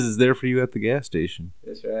 Tina's is there for you at the gas station.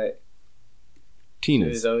 That's right. She Tina's.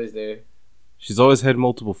 was always there. She's always had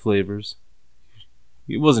multiple flavors.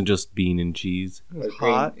 It wasn't just bean and cheese. It was Or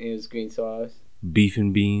hot. Green, it was green sauce. Beef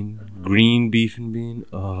and bean. Green beef and bean.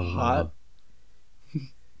 Oh. Hot.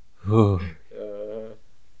 Oh. Uh,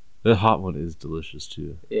 The hot one is delicious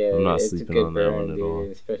too. yeah, I'm not it's a sleeping good on that burn, one at dude, all.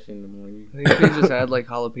 especially in the morning. I think they just add like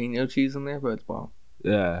jalapeno cheese in there, but it's bomb.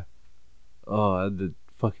 Yeah. Oh, the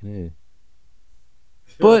fucking A.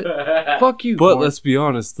 But Fuck you, but Corn. let's be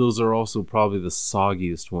honest, those are also probably the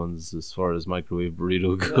soggiest ones as far as microwave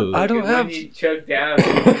burrito goes. I don't When have- you choke down.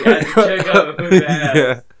 You gotta choke up who's ass.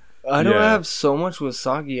 Yeah. I don't Yeah. have so much with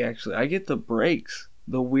soggy, actually. I get the breaks.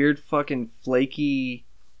 The weird fucking flaky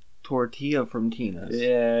tortilla from Tina's.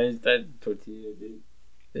 Yeah, it's that tortilla,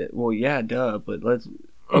 dude. Well, yeah, duh, but let's...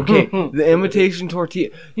 Okay, the imitation tortilla.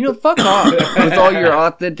 You know, fuck off with all your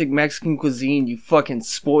authentic Mexican cuisine, you fucking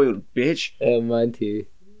spoiled bitch. El Monte.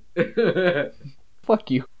 Fuck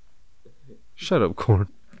you. Shut up, Corn.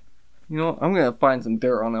 You know, I'm gonna find some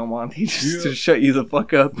dirt on El Monte just to shut you the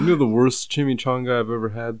fuck up. You know the worst chimichanga I've ever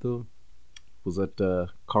had though? Was at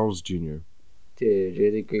Carl's Jr. Dude,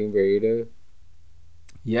 really green burrito.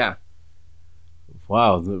 Yeah.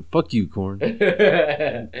 Wow, fuck you, Corn.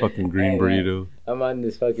 Fucking green burrito. I'm on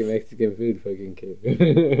this fucking Mexican food fucking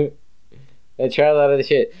kick. I try a lot of the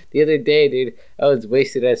shit. The other day, dude, I was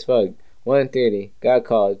wasted as fuck. 1:30, got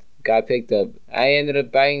called, got picked up. I ended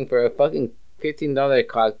up buying for a fucking $15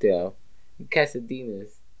 cocktail.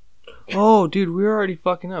 Quesadillas. Oh, dude, we're already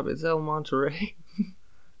fucking up. It's El Monterey.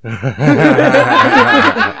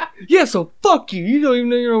 Yeah, so fuck you. You don't even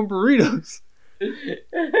know your own burritos.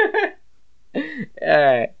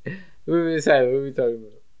 Alright. Moving aside, what are we talking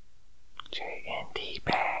about? J&D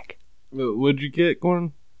bag. What'd you get,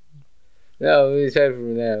 Corn? No, moving aside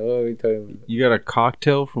from that, what are we talking about? You got a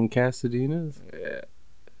cocktail from Casadina's? Yeah.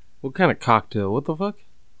 What kind of cocktail? What the fuck?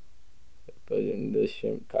 Fucking the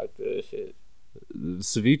shrimp cocktail shit.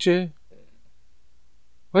 Ceviche?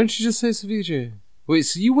 Why didn't you just say ceviche? Wait,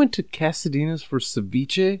 so you went to Casadina's for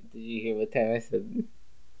ceviche? Did you hear what time I said?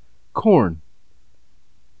 Corn.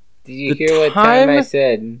 Did you The hear what time I time-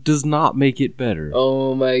 said? Does not make it better.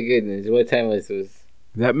 Oh my goodness. What time was this?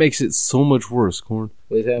 That makes it so much worse, Corn.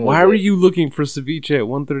 What time Why was were it? you looking for ceviche at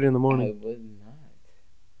 1:30 in the I morning? was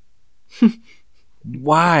not.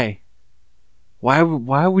 Why? Why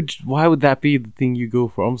would that be the thing you go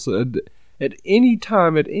for? I'm so, at any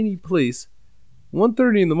time, at any place,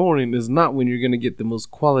 1:30 in the morning is not when you're going to get the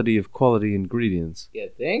most quality of quality ingredients. You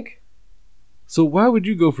think? So why would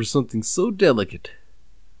you go for something so delicate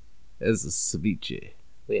as a ceviche?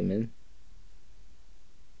 Wait a minute.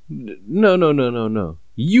 No.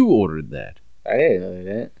 You ordered that. I didn't know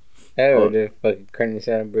that. I ordered a fucking carne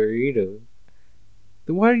asada burrito.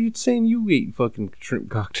 Then why are you saying you ate fucking shrimp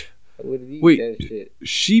cocktail? I would have eaten Wait. that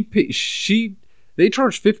shit. They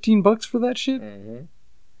charged $15 for that shit, Mm-hmm.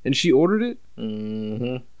 and she ordered it.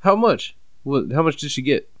 Mm-hmm. How much? How much did she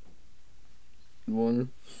get? One.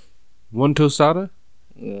 One tostada?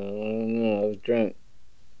 No, I was drunk.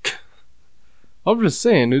 I'm just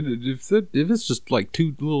saying, if it's just like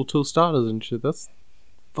two little tostadas and shit, that's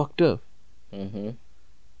fucked up. Mm-hmm.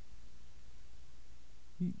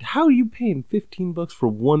 How are you paying $15 for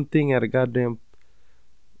one thing at a goddamn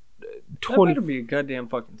That 20 better be a goddamn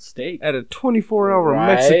fucking steak. at a 24-hour Right.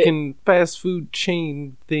 Mexican fast food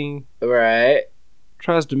chain thing? Right.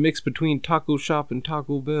 Tries to mix between Taco Shop and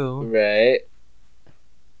Taco Bell. Right.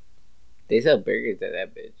 They sell burgers at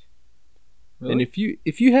that bitch. And if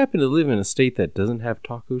you happen to live in a state that doesn't have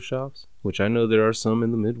taco shops, which I know there are some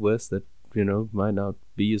in the Midwest that, might not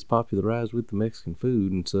be as popularized with the Mexican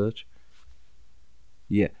food and such.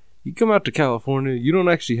 Yeah, you come out to California, you don't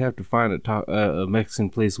actually have to find a Mexican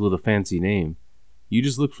place with a fancy name. You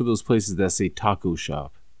just look for those places that say taco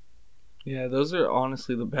shop. Yeah, those are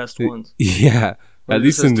honestly the best ones. Yeah, Where at it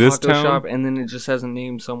least says in this taco town. shop, and then it just has a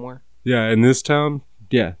name somewhere. Yeah, in this town,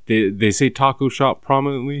 yeah, they say taco shop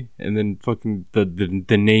prominently, and then fucking the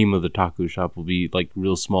name of the taco shop will be like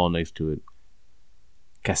real small next to it.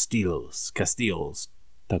 Castillo's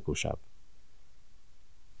taco shop.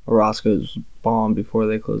 Orozco's bomb before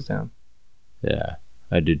they closed down. Yeah,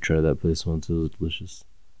 I did try that place once. It was delicious.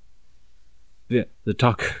 Yeah, the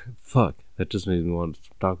taco. Fuck, that just made me want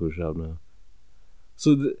a taco shop now.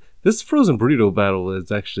 So this frozen burrito battle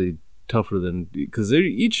is actually tougher than, because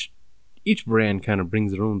each brand kind of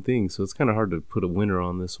brings their own thing, so it's kind of hard to put a winner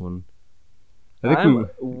on this one. I think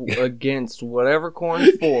I'm against whatever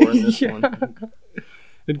Corn's for in this one.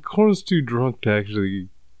 And Corn's too drunk to actually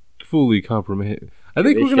fully comprehend. I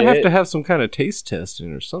think Give a we're gonna shit. have some kind of taste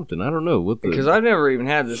testing or something. I don't know what the Because I've never even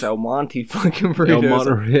had this El Monte fucking El burrito.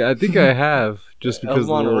 Monterey. I think I have just El because of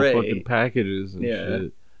the little Monterey. fucking packages and Yeah.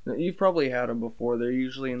 shit. You've probably had them before. They're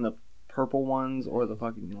usually in the purple ones or the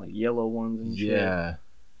fucking like yellow ones and shit. Yeah.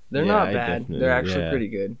 They're Yeah, not I bad. definitely- They're actually yeah. pretty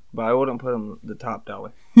good. But I wouldn't put them the top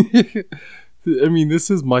dollar. I mean, this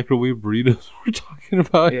is microwave burritos we're talking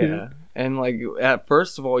about Yeah. here. And like at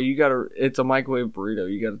first of all, it's a microwave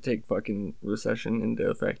burrito. You gotta take fucking recession into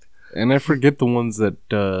effect. And I forget the ones that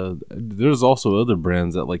there's also other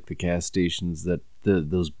brands at like the gas stations that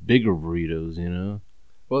those bigger burritos,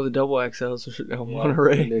 Well, the double XLs are El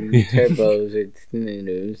Monterey. The turbos or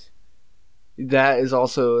noodles. That is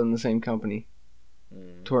also in the same company.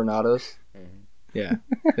 Tornadoes. Mhm. Yeah,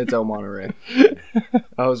 it's El Monterey.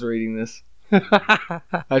 I was reading this.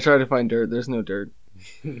 I tried to find dirt. There's no dirt.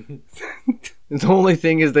 The only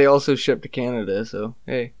thing is they also ship to Canada. So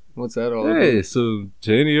hey, what's that all Hey, about? so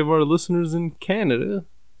to any of our listeners in Canada,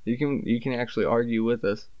 You can actually argue with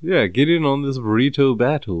us. yeah, get in on this burrito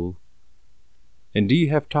battle. And do you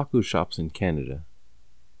have taco shops in Canada?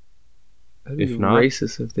 That'd If be not-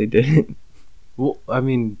 racist if they didn't. Well, I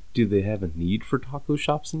mean, do they have a need for taco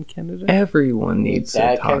shops in Canada? Everyone needs a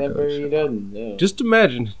that taco kind of shop. burrito? No. Just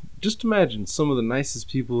imagine some of the nicest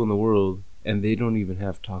people in the world, and they don't even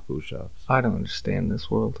have taco shops. I don't understand this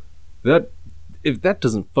world. If that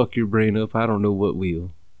doesn't fuck your brain up, I don't know what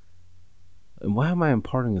will. And why am I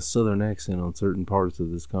imparting a southern accent on certain parts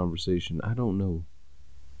of this conversation? I don't know.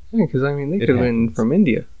 Yeah, because I mean, they It could have been happens. from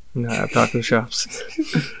India. not have taco shops.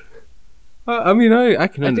 I mean, I can I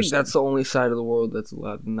think understand. that's the only side of the world that's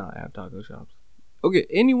allowed to not have taco shops. Okay,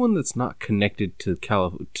 anyone that's not connected to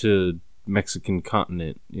to Mexican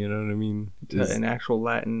continent, you know what I mean? An actual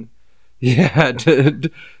Latin. Yeah,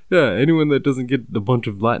 yeah. Anyone that doesn't get a bunch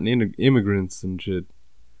of Latin immigrants and shit,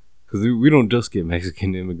 because we don't just get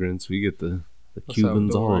Mexican immigrants, we get the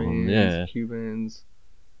Cubans, all of them. Yeah, Cubans.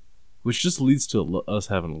 which just leads to us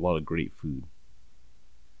having a lot of great food.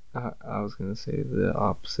 I was gonna say the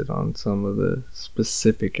opposite on some of the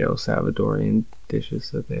specific El Salvadorian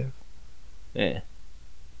dishes that they have, Yeah,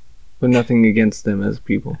 but nothing against them as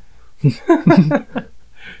people.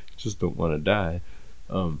 just don't want to die.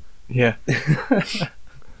 Yeah.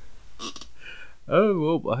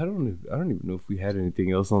 Oh well, I don't even know if we had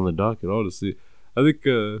anything else on the docket. Honestly, I think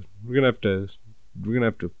we're gonna have to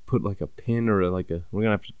put like a pin or we're gonna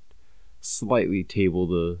have to slightly table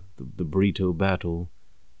the burrito battle.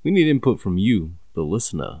 We need input from you, the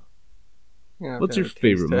listener. What's your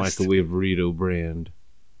favorite microwave burrito brand?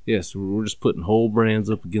 Yes, we're just putting whole brands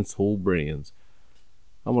up against whole brands.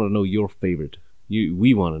 I want to know your favorite.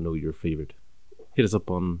 We want to know your favorite. Hit us up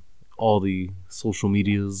on all the social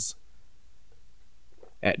medias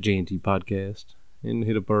at JNT Podcast and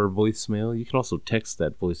hit up our voicemail. You can also text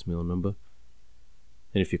that voicemail number.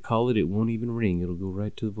 And if you call it, it won't even ring. It'll go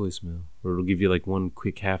right to the voicemail. Or it'll give you like one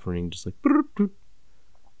quick half ring, just like,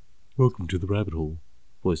 welcome to the rabbit hole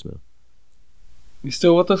voicemail. You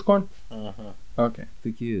still with us, Corn? Uh-huh. Okay. I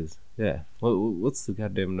think he is. Yeah. What's the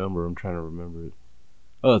goddamn number? I'm trying to remember it.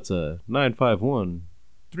 Oh, it's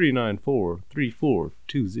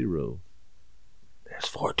 951-394-3420. There's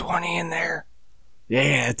 420 in there.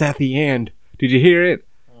 Yeah, it's at the end. Did you hear it?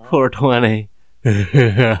 420.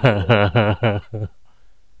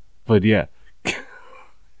 But yeah.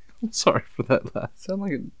 I'm sorry for that laugh. Sound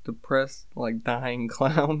like a depressed, like dying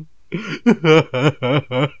clown.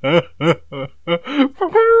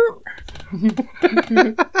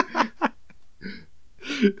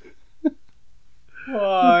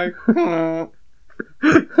 Why?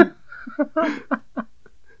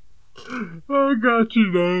 I got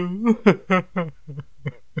you now.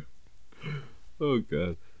 Oh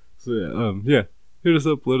god. So yeah, hit us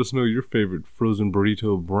up. Let us know your favorite frozen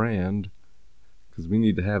burrito brand, because we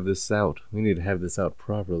need to have this out. We need to have this out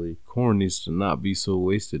properly. Corn needs to not be so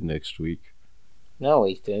wasted next week. No,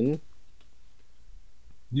 he didn't.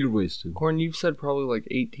 You're wasted. Corn, you've said probably like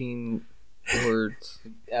 18 words.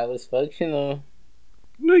 I was functional.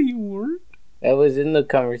 No, you weren't. That was in the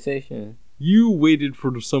conversation. You waited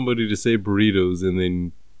for somebody to say burritos and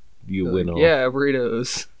then you went off. Yeah,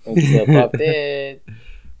 burritos. Until Pop did.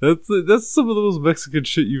 That's some of the most Mexican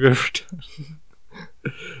shit you've ever done.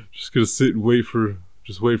 Just gonna sit and wait for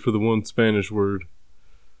the one Spanish word.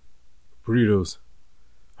 Burritos.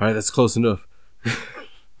 Alright, that's close enough.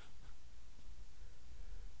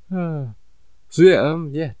 So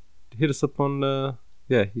yeah, hit us up on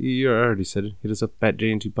you already said it. Hit us up at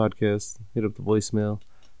JNT Podcast. Hit up the voicemail.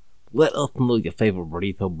 Let us know your favorite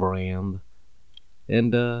burrito brand.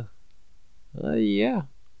 And yeah.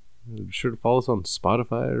 Be sure to follow us on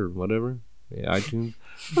Spotify or whatever. Yeah, iTunes.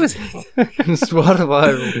 What is it?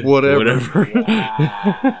 Spotify, whatever.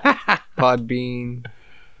 Podbean.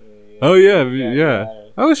 Oh yeah.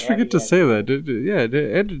 I always forget to say that. Yeah,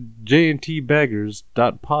 and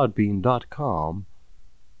jntbaggers.podbean.com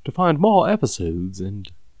to find more episodes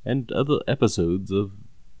and other episodes of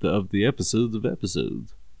the episodes of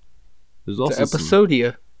episodes. There's also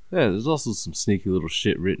Episodia. there's also some sneaky little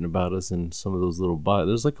shit written about us in some of those little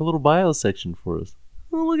There's like a little bio section for us.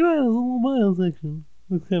 Oh, look at that! There's a little bio section.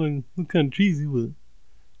 Looks kind of cheesy, but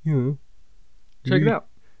you know, Check it out.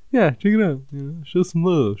 Yeah, check it out. You know, show some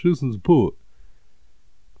love, show some support.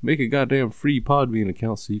 Make a goddamn free Podbean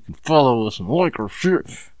account so you can follow us and like our shit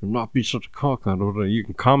and not be such a cock on it. You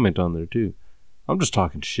can comment on there too. I'm just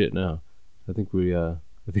talking shit now. I think we've and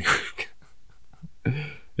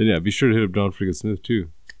yeah, be sure to hit up John Friggin Smith too.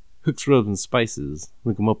 Hooks, Rubs, and Spices.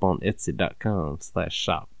 Look them up on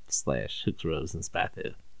Etsy.com/shop/Hooks, Rubs, and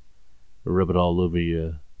Spices. Rub it all over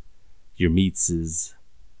your meatses.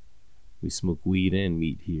 We smoke weed and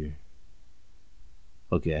meat here.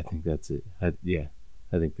 Okay, I think that's it. I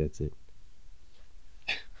think that's it.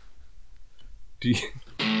 Do you